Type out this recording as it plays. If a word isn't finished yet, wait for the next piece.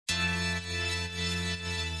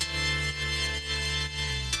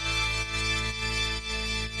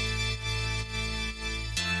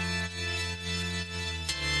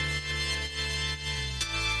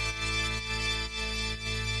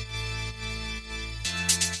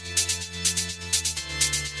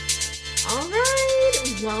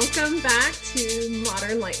Welcome back to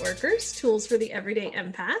Modern Lightworkers, Tools for the Everyday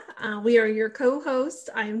Empath. We are your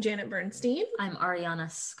co-hosts. I am Janet Bernstein. I'm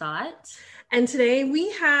Ariana Scott. And today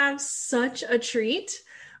we have such a treat.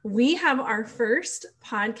 We have our first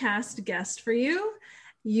podcast guest for you.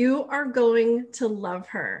 You are going to love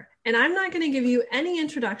her. And I'm not going to give you any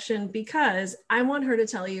introduction because I want her to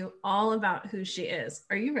tell you all about who she is.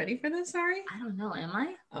 Are you ready for this, Ari? I don't know. Am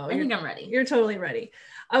I? Oh, I think I'm ready. You're totally ready.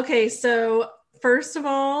 Okay, so first of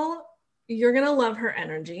all, you're going to love her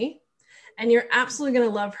energy and you're absolutely going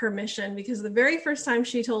to love her mission, because the very first time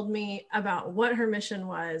she told me about what her mission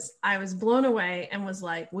was, I was blown away and was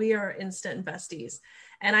like, we are instant besties.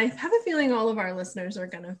 And I have a feeling all of our listeners are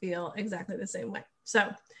going to feel exactly the same way.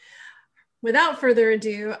 So without further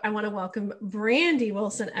ado, I want to welcome Brandy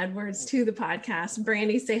Wilson-Edwards to the podcast.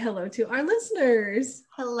 Brandy, say hello to our listeners.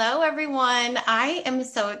 Hello, everyone. I am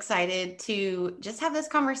so excited to just have this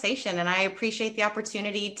conversation, and I appreciate the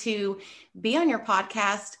opportunity to be on your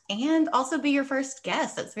podcast and also be your first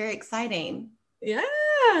guest. That's very exciting. Yeah.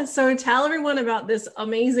 So tell everyone about this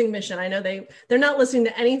amazing mission. I know they're not listening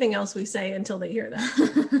to anything else we say until they hear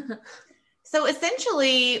that. So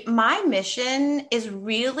essentially, my mission is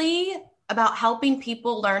really about helping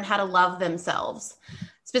people learn how to love themselves,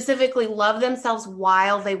 specifically love themselves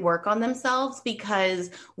while they work on themselves, because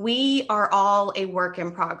we are all a work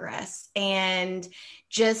in progress, and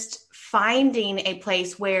just finding a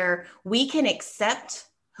place where we can accept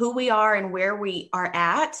who we are and where we are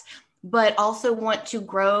at, but also want to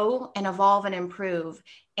grow and evolve and improve,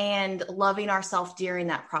 and loving ourselves during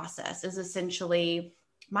that process is essentially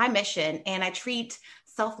my mission. And I treat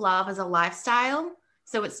self-love as a lifestyle.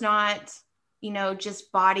 So it's not,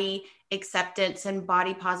 just body acceptance and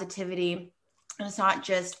body positivity. And it's not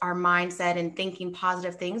just our mindset and thinking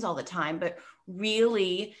positive things all the time, but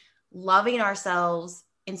really loving ourselves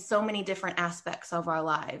in so many different aspects of our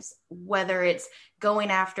lives, whether it's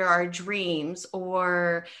going after our dreams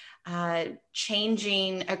or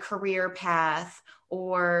changing a career path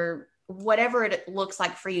or whatever it looks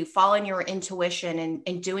like for you, following your intuition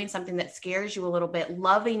and doing something that scares you a little bit,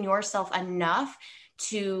 loving yourself enough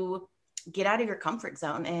to get out of your comfort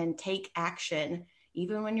zone and take action,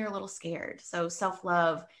 even when you're a little scared. So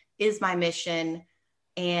self-love is my mission,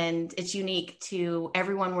 and it's unique to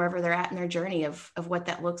everyone wherever they're at in their journey of what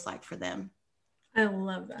that looks like for them. I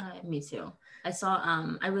love that. Me too.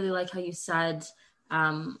 I really like how you said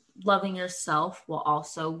loving yourself while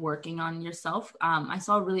also working on yourself. I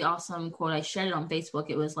saw a really awesome quote. I shared it on Facebook.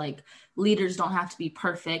 It was like, leaders don't have to be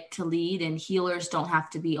perfect to lead, and healers don't have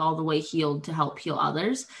to be all the way healed to help heal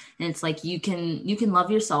others. And it's like, you can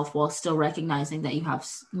love yourself while still recognizing that you have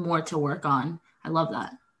more to work on. I love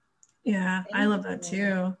that. Yeah, I love that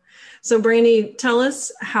too. So Brandy, tell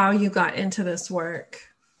us how you got into this work.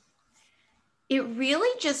 It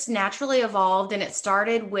really just naturally evolved, and it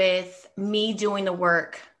started with me doing the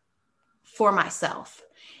work for myself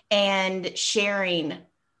and sharing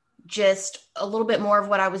just a little bit more of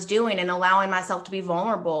what I was doing and allowing myself to be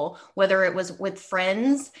vulnerable, whether it was with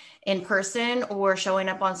friends in person or showing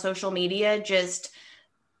up on social media, just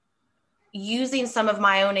using some of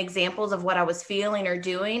my own examples of what I was feeling or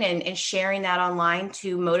doing and sharing that online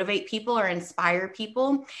to motivate people or inspire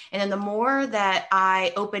people. And then the more that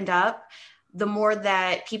I opened up, the more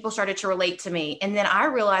that people started to relate to me. And then I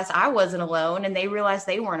realized I wasn't alone, and they realized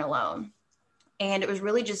they weren't alone. And it was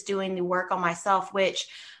really just doing the work on myself, which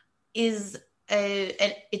is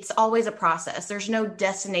it's always a process. There's no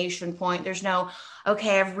destination point. There's no,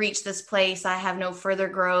 okay, I've reached this place, I have no further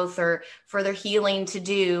growth or further healing to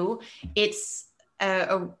do. It's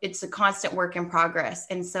a constant work in progress.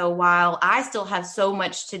 And so while I still have so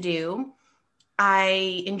much to do,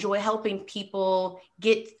 I enjoy helping people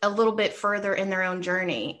get a little bit further in their own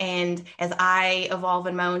journey. And as I evolve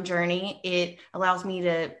in my own journey, it allows me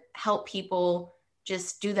to help people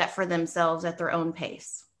just do that for themselves at their own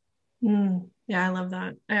pace. Yeah, I love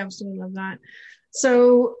that. I absolutely love that.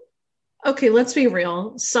 So, okay, let's be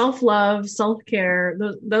real. Self-love, self-care,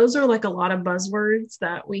 those are like a lot of buzzwords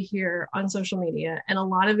that we hear on social media. And a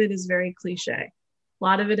lot of it is very cliche. A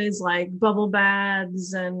lot of it is like bubble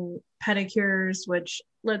baths and pedicures, which,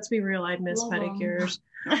 let's be real, I miss pedicures.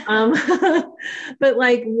 But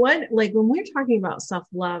when we're talking about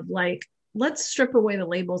self-love, let's strip away the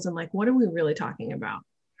labels and what are we really talking about?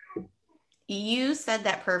 You said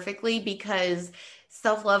that perfectly, because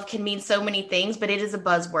self-love can mean so many things, but it is a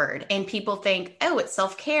buzzword, and people think, oh, it's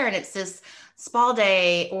self-care and it's this spa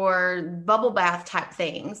day or bubble bath type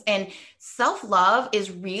things. And self-love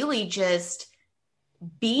is really just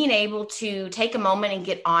being able to take a moment and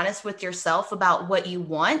get honest with yourself about what you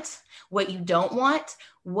want, what you don't want,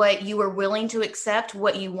 what you are willing to accept,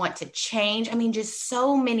 what you want to change. I mean, just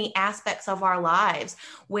so many aspects of our lives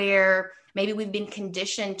where maybe we've been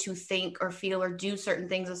conditioned to think or feel or do certain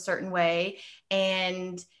things a certain way,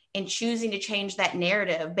 and choosing to change that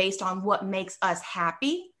narrative based on what makes us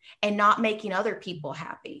happy and not making other people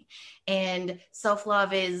happy. And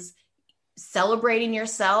self-love is celebrating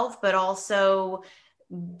yourself, but also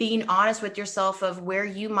being honest with yourself of where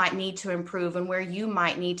you might need to improve and where you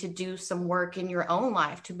might need to do some work in your own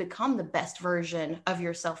life to become the best version of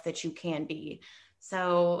yourself that you can be.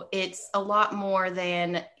 So it's a lot more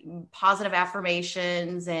than positive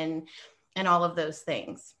affirmations and all of those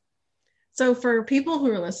things. So for people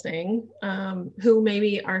who are listening, who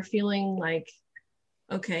maybe are feeling like,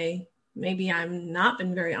 okay, maybe I'm not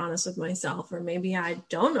been very honest with myself, or maybe I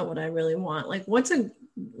don't know what I really want. Like,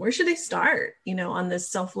 where should they start, on this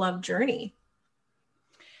self-love journey?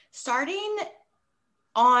 Starting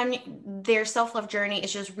on their self-love journey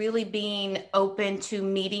is just really being open to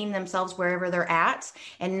meeting themselves wherever they're at,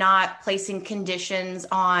 and not placing conditions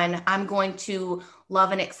on, I'm going to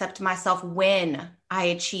love and accept myself when I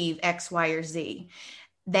achieve X, Y, or Z.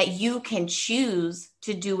 That you can choose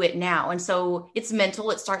to do it now. And so it's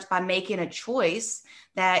mental. It starts by making a choice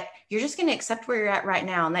that you're just going to accept where you're at right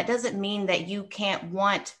now. And that doesn't mean that you can't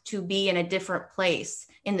want to be in a different place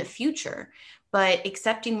in the future, but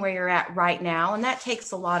accepting where you're at right now. And that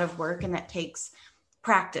takes a lot of work and that takes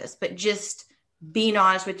practice, but just being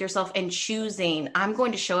honest with yourself and choosing, I'm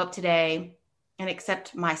going to show up today and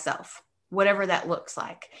accept myself, whatever that looks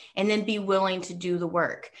like, and then be willing to do the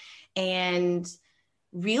work. And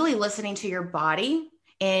really listening to your body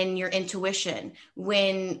and your intuition.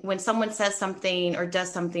 When someone says something or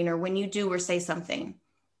does something, or when you do or say something,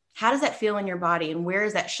 how does that feel in your body and where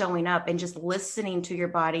is that showing up? And just listening to your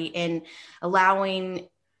body and allowing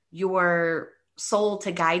your soul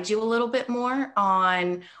to guide you a little bit more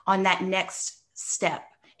on that next step.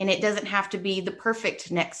 And it doesn't have to be the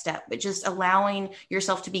perfect next step, but just allowing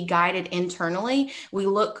yourself to be guided internally. We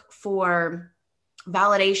look for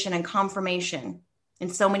validation and confirmation in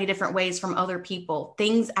so many different ways from other people,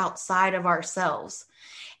 things outside of ourselves,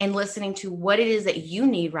 and listening to what it is that you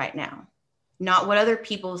need right now, not what other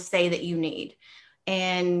people say that you need,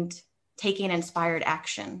 and taking inspired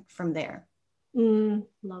action from there.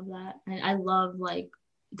 Love that. And I love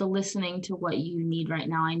the listening to what you need right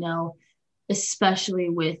now. I know, especially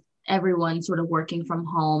with everyone sort of working from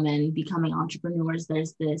home and becoming entrepreneurs,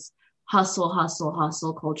 there's this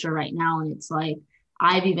hustle culture right now. And it's like,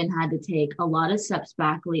 I've even had to take a lot of steps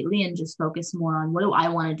back lately and just focus more on what do I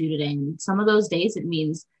want to do today. And some of those days it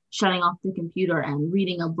means shutting off the computer and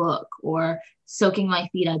reading a book or soaking my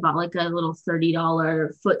feet. I bought a little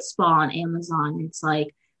 $30 foot spa on Amazon. It's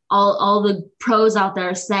like all the pros out there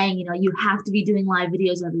are saying, you have to be doing live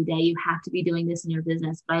videos every day. You have to be doing this in your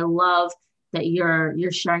business. But I love that you're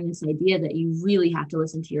sharing this idea that you really have to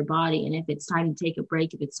listen to your body. And if it's time to take a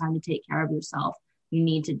break, if it's time to take care of yourself, you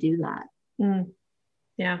need to do that.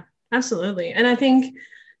 Yeah, absolutely. And I think,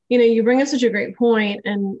 you bring up such a great point,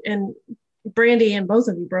 and Brandy and both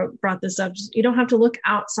of you brought this up. You don't have to look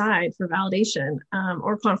outside for validation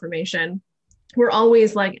or confirmation. We're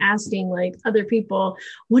always asking other people,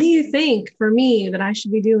 what do you think for me that I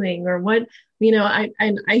should be doing? Or what, I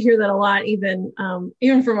hear that a lot, even from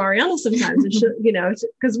Ariana sometimes,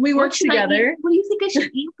 because we work together. What do you think I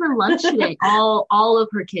should eat for lunch today? All of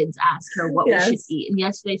her kids ask her what we should eat. And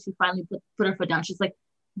yesterday she finally put her foot down. She's like,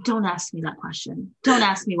 don't ask me that question. Don't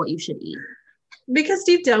ask me what you should eat. Because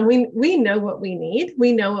deep down, we know what we need.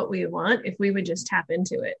 We know what we want if we would just tap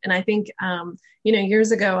into it. And I think,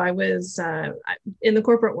 years ago, I was in the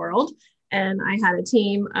corporate world, and I had a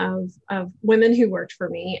team of women who worked for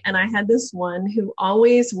me. And I had this one who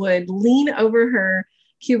always would lean over her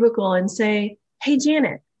cubicle and say, hey,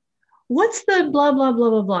 Janet, what's the blah, blah, blah,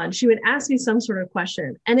 blah, blah. And she would ask me some sort of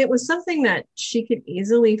question. And it was something that she could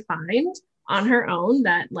easily find on her own,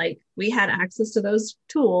 that we had access to those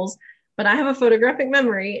tools. But I have a photographic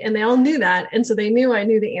memory, and they all knew that. And so they knew I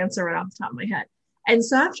knew the answer right off the top of my head. And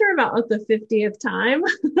so after about the 50th time,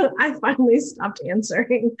 I finally stopped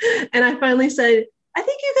answering. And I finally said, I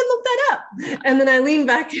think you can look that up. And then I leaned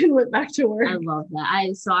back and went back to work. I love that.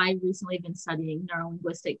 I recently been studying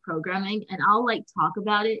neurolinguistic programming, and I'll talk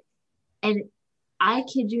about it. And I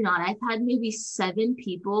kid you not, I've had maybe 7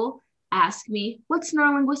 people ask me, what's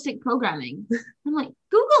neurolinguistic programming? I'm like,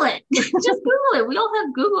 Google it. Just Google it. We all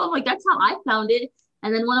have Google. I'm like, that's how I found it.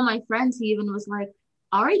 And then one of my friends, he even was like,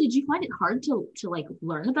 Ari, did you find it hard to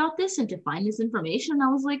learn about this and to find this information? And I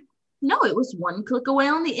was like, No, it was one click away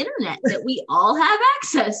on the internet that we all have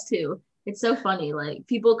access to. It's so funny. Like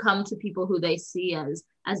people come to people who they see as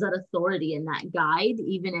that authority and that guide,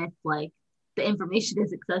 even if like the information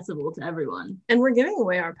is accessible to everyone. And we're giving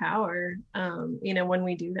away our power, when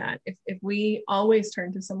we do that. If we always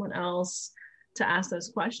turn to someone else to ask those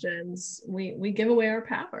questions, we give away our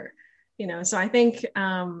power. So I think,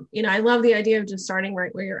 I love the idea of just starting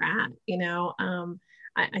right where you're at.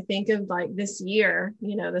 I think of like this year,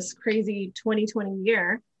 this crazy 2020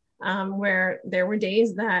 year, where there were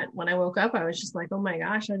days that when I woke up, I was just like, oh my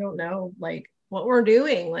gosh, I don't know, like what we're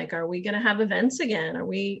doing. Like, are we going to have events again? Are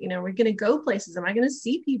we going to go places? Am I going to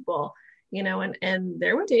see people? And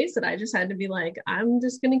there were days that I just had to be like, I'm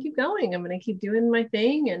just going to keep going. I'm going to keep doing my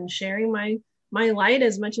thing and sharing my light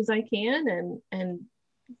as much as I can and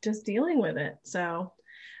just dealing with it. So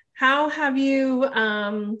how have you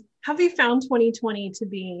found 2020 to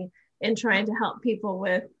be in trying to help people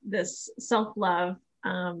with this self-love,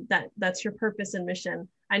 that's your purpose and mission?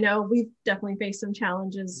 I know we've definitely faced some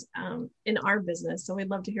challenges in our business, so we'd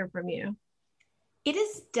love to hear from you. It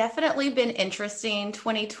has definitely been interesting.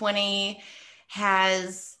 2020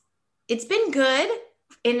 it's been good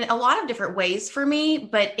in a lot of different ways for me,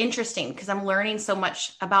 but interesting because I'm learning so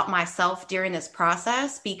much about myself during this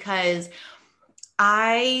process, because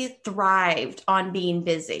I thrived on being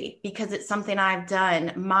busy because it's something I've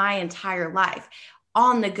done my entire life,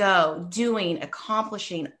 on the go, doing,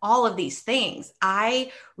 accomplishing all of these things.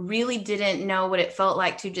 I really didn't know what it felt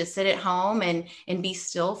like to just sit at home and be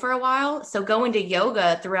still for a while. So going to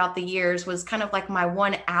yoga throughout the years was kind of like my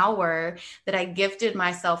 1 hour that I gifted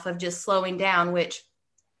myself of just slowing down, which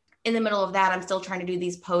in the middle of that, I'm still trying to do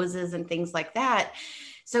these poses and things like that.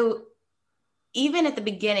 So even at the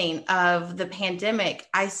beginning of the pandemic,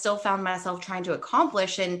 I still found myself trying to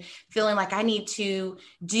accomplish and feeling like I need to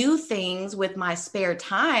do things with my spare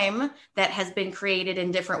time that has been created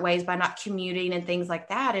in different ways by not commuting and things like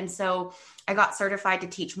that. And so I got certified to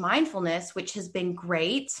teach mindfulness, which has been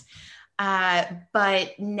great.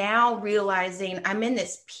 But now realizing I'm in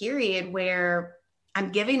this period where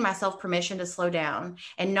I'm giving myself permission to slow down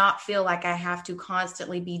and not feel like I have to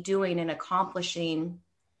constantly be doing and accomplishing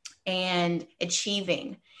and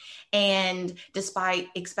achieving. And despite,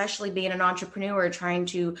 especially being an entrepreneur, trying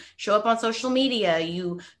to show up on social media,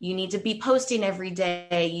 you need to be posting every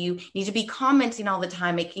day. You need to be commenting all the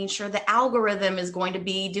time, making sure the algorithm is going to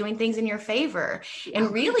be doing things in your favor,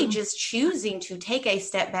 and really just choosing to take a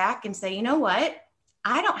step back and say, you know what?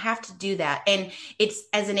 I don't have to do that. And it's,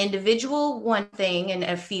 as an individual, one thing and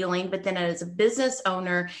a feeling, but then as a business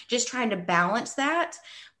owner, just trying to balance that,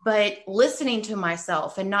 but listening to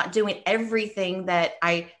myself and not doing everything that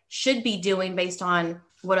I should be doing based on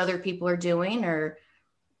what other people are doing or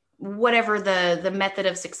whatever the method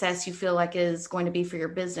of success you feel like is going to be for your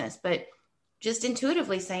business. But just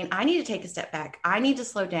intuitively saying, I need to take a step back. I need to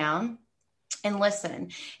slow down and listen.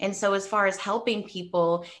 And so as far as helping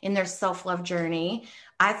people in their self-love journey,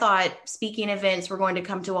 I thought speaking events were going to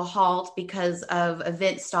come to a halt because of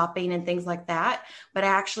event stopping and things like that. But I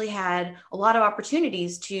actually had a lot of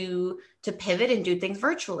opportunities to pivot and do things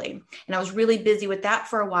virtually. And I was really busy with that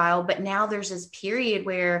for a while. But now there's this period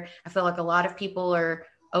where I feel like a lot of people are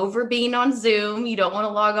over being on Zoom. You don't want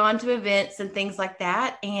to log on to events and things like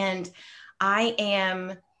that. And I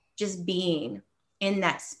am just being in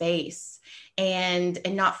that space and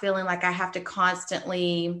not feeling like I have to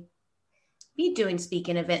constantly be doing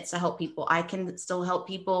speaking events to help people. I can still help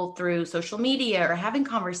people through social media or having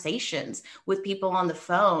conversations with people on the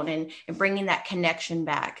phone and bringing that connection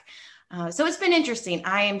back. So it's been interesting.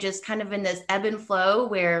 I am just kind of in this ebb and flow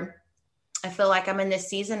where I feel like I'm in this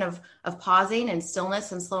season of pausing and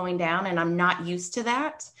stillness and slowing down, and I'm not used to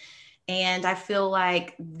that. And I feel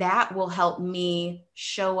like that will help me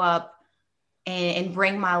show up and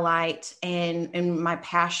bring my light and my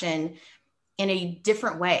passion in a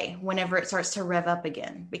different way whenever it starts to rev up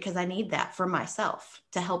again, because I need that for myself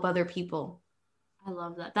to help other people. I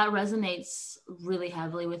love that. That resonates really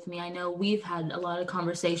heavily with me. I know we've had a lot of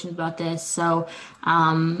conversations about this. So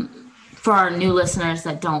for our new listeners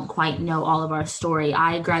that don't quite know all of our story,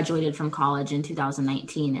 I graduated from college in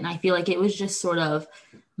 2019, and I feel like it was just sort of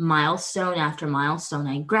milestone after milestone.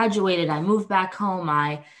 I graduated, I moved back home,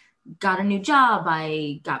 I got a new job,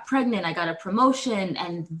 I got pregnant, I got a promotion,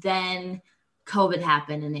 and then COVID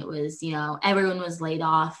happened, and it was, everyone was laid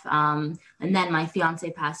off. And then my fiance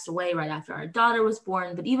passed away right after our daughter was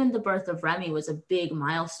born. But even the birth of Remy was a big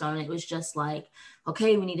milestone. It was just like,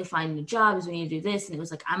 okay, we need to find new jobs. We need to do this. And it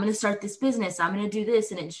was like, I'm going to start this business. I'm going to do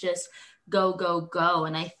this. And it's just go, go, go.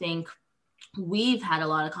 And I think we've had a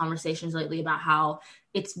lot of conversations lately about how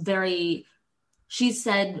it's very she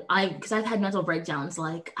said, because I've had mental breakdowns,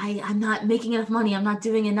 like I'm not making enough money, I'm not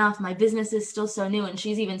doing enough, my business is still so new. And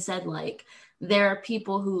she's even said, like, there are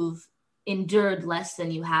people who've endured less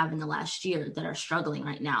than you have in the last year that are struggling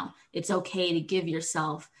right now. It's okay to give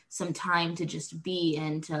yourself some time to just be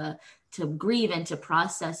and to grieve and to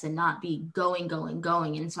process and not be going.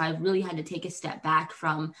 And so I've really had to take a step back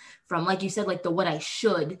from like you said, like what I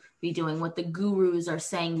should be doing, what the gurus are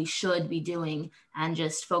saying we should be doing, and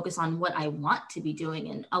just focus on what I want to be doing.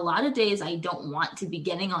 And a lot of days I don't want to be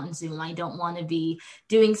getting on Zoom. I don't want to be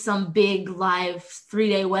doing some big live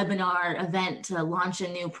 3-day webinar event to launch a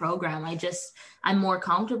new program. I'm more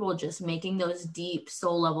comfortable just making those deep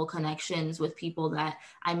soul level connections with people that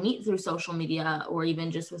I meet through social media, or even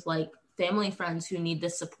just with like family, friends who need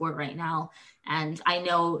this support right now. And I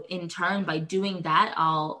know in turn, by doing that,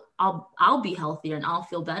 I'll be healthier and I'll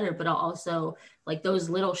feel better, but I'll also, like, those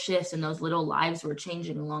little shifts and those little lives we're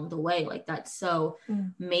changing along the way. Like, that's so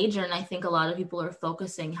major. And I think a lot of people are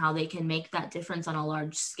focusing how they can make that difference on a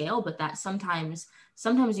large scale, but that sometimes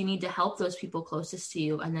you need to help those people closest to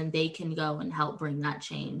you, and then they can go and help bring that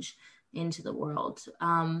change into the world.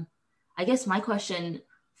 I guess my question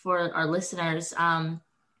for our listeners,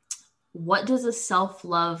 what does a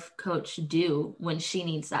self-love coach do when she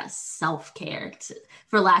needs that self-care,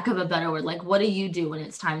 for lack of a better word? Like, what do you do when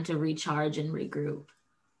it's time to recharge and regroup?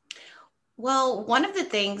 Well, one of the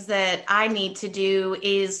things that I need to do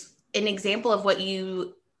is an example of what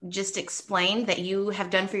you just explained that you have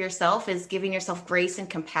done for yourself, is giving yourself grace and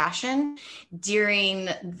compassion during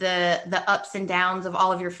the ups and downs of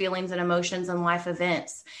all of your feelings and emotions and life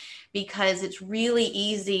events, because it's really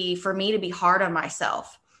easy for me to be hard on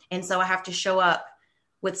myself. And so I have to show up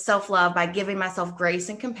with self-love by giving myself grace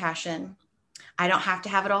and compassion. I don't have to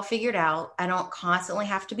have it all figured out. I don't constantly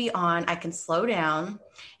have to be on. I can slow down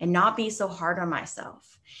and not be so hard on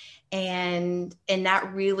myself. And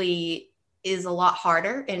that really is a lot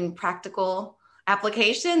harder in practical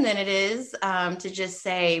application than it is to just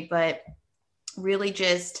say, but really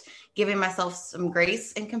just giving myself some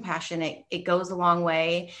grace and compassion. It goes a long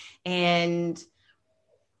way. And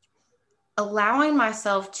allowing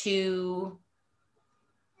myself to,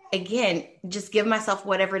 again, just give myself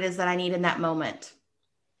whatever it is that I need in that moment,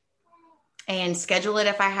 and schedule it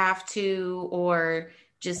if I have to, or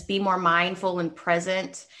just be more mindful and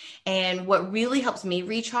present. And what really helps me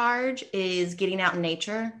recharge is getting out in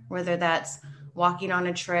nature, whether that's walking on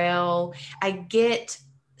a trail. I get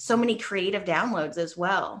so many creative downloads as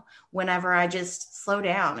well whenever I just slow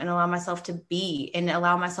down and allow myself to be and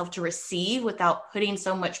allow myself to receive without putting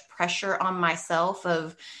so much pressure on myself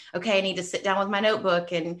of, okay, I need to sit down with my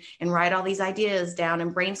notebook and write all these ideas down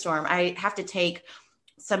and brainstorm. I have to take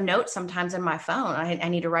some notes sometimes in my phone. I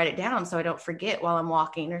need to write it down so I don't forget while I'm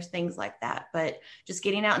walking. There's things like that. But just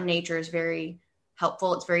getting out in nature is very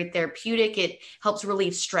helpful. It's very therapeutic. It helps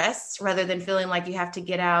relieve stress rather than feeling like you have to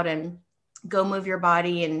get out and go move your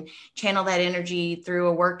body and channel that energy through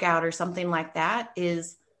a workout or something like that.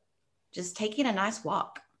 Is just taking a nice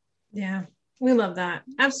walk. Yeah, we love that.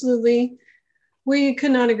 Absolutely. We could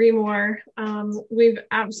not agree more. We've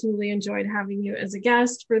absolutely enjoyed having you as a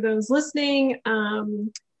guest. For those listening,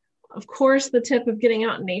 of course, the tip of getting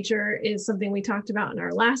out in nature is something we talked about in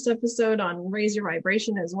our last episode on Raise Your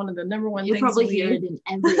Vibration as one of the number one things. You'll probably hear it in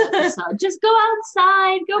every episode. Just go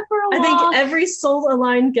outside, go for a walk. I think every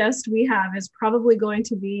soul-aligned guest we have is probably going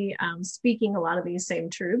to be speaking a lot of these same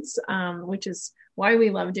truths, which is why we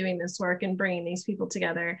love doing this work and bringing these people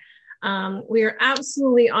together. We are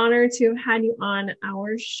absolutely honored to have had you on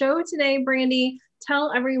our show today, Brandy.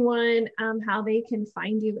 Tell everyone how they can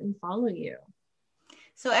find you and follow you.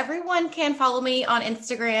 So everyone can follow me on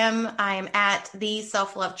Instagram. I'm at the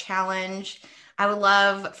Self-Love Challenge. I would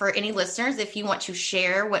love for any listeners, if you want to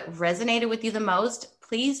share what resonated with you the most,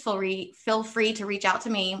 please feel free to reach out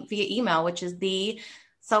to me via email, which is the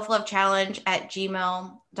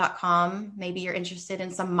selflovechallenge@gmail.com. Maybe you're interested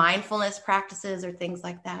in some mindfulness practices or things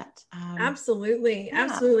like that. Absolutely. Yeah.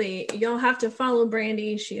 Absolutely. You'll have to follow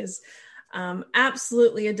Brandy. She is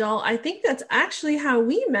absolutely adult. I think that's actually how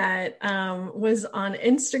we met, was on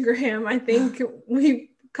Instagram. I think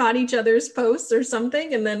we caught each other's posts or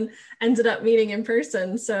something and then ended up meeting in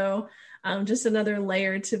person. So just another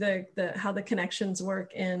layer to the how the connections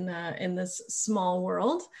work in this small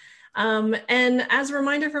world. And as a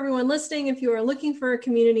reminder for everyone listening, if you are looking for a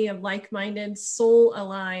community of like-minded,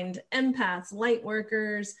 soul-aligned empaths, light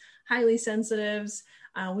workers, highly sensitives,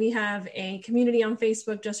 we have a community on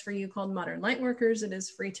Facebook just for you called Modern Lightworkers. It is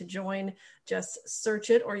free to join. Just search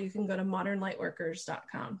it, or you can go to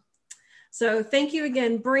modernlightworkers.com. So thank you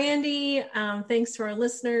again, Brandy. Thanks to our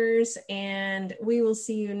listeners, and we will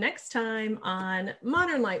see you next time on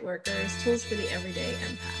Modern Lightworkers, Tools for the Everyday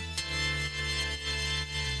Empath.